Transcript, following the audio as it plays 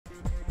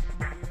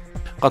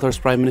Qatar's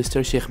Prime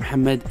Minister Sheikh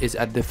Mohammed is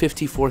at the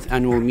 54th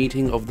annual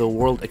meeting of the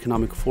World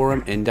Economic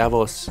Forum in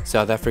Davos.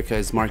 South Africa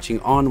is marching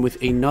on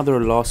with another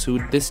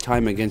lawsuit, this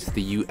time against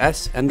the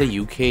US and the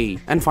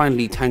UK. And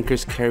finally,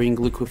 tankers carrying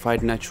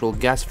liquefied natural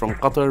gas from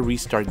Qatar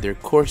restart their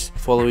course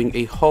following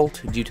a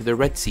halt due to the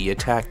Red Sea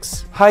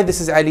attacks. Hi,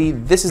 this is Ali.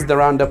 This is the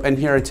Roundup, and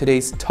here are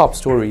today's top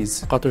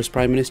stories. Qatar's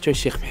Prime Minister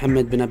Sheikh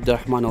Mohammed bin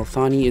Abdulrahman Al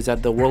Thani is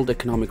at the World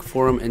Economic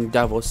Forum in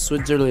Davos,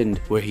 Switzerland,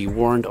 where he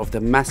warned of the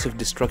massive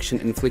destruction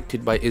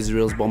inflicted by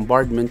Israel's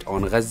bombardment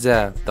on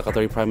Gaza. The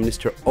Qatari Prime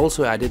Minister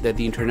also added that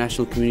the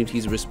international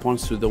community's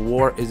response to the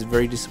war is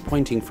very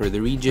disappointing for the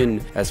region,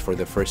 as for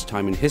the first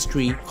time in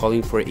history,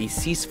 calling for a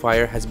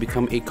ceasefire has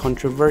become a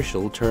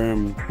controversial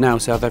term. Now,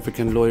 South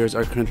African lawyers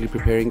are currently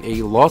preparing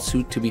a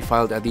lawsuit to be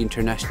filed at the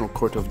International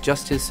Court of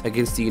Justice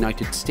against the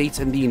United States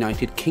and the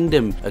United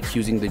Kingdom,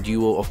 accusing the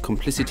duo of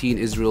complicity in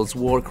Israel's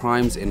war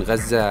crimes in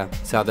Gaza.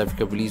 South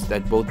Africa believes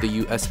that both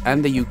the US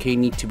and the UK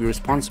need to be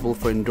responsible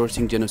for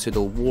endorsing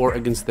genocidal war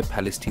against the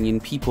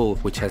Palestinian people,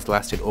 which has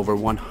lasted over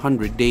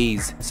 100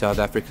 days. South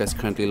Africa is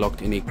currently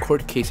locked in a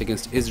court case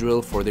against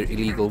Israel for their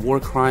illegal war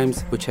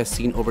crimes, which has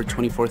seen over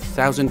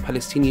 24,000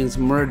 Palestinians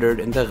murdered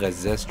in the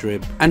Gaza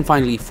Strip. And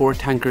finally, 4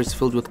 tankers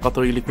filled with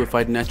Qatari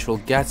liquefied natural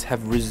gas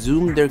have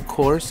resumed their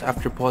course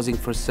after pausing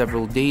for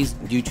several days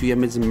due to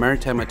Yemen's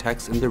maritime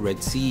attacks in the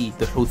Red Sea.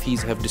 The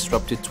Houthis have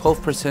disrupted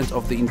 12%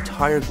 of the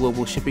entire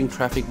global shipping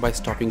traffic by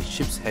stopping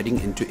ships heading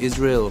into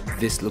Israel.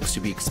 This looks to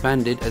be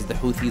expanded as the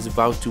Houthis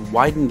vow to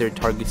widen their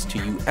targets to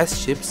US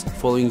ships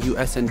following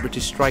US and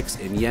British strikes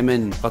in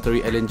Yemen.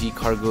 Qatari LNG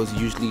cargoes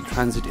usually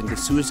transit in the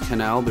Suez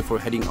Canal before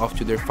heading off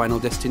to their final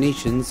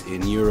destinations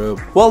in Europe.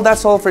 Well,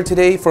 that's all for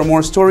today. For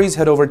more stories,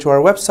 head over to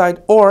our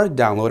website or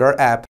download our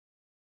app.